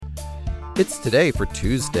It's today for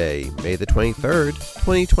Tuesday, May the 23rd,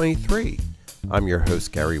 2023. I'm your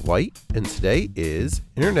host, Gary White, and today is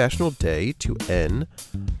International Day to End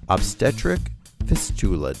Obstetric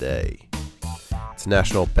Fistula Day. It's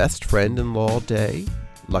National Best Friend-in-Law Day,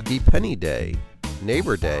 Lucky Penny Day,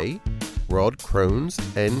 Neighbor Day, World Crohn's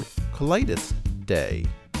and Colitis Day.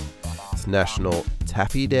 It's National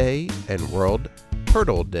Taffy Day and World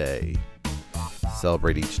Turtle Day.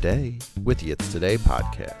 Celebrate each day with the It's Today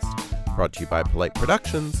podcast. Brought to you by Polite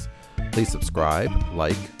Productions. Please subscribe,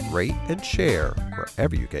 like, rate, and share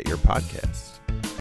wherever you get your podcasts.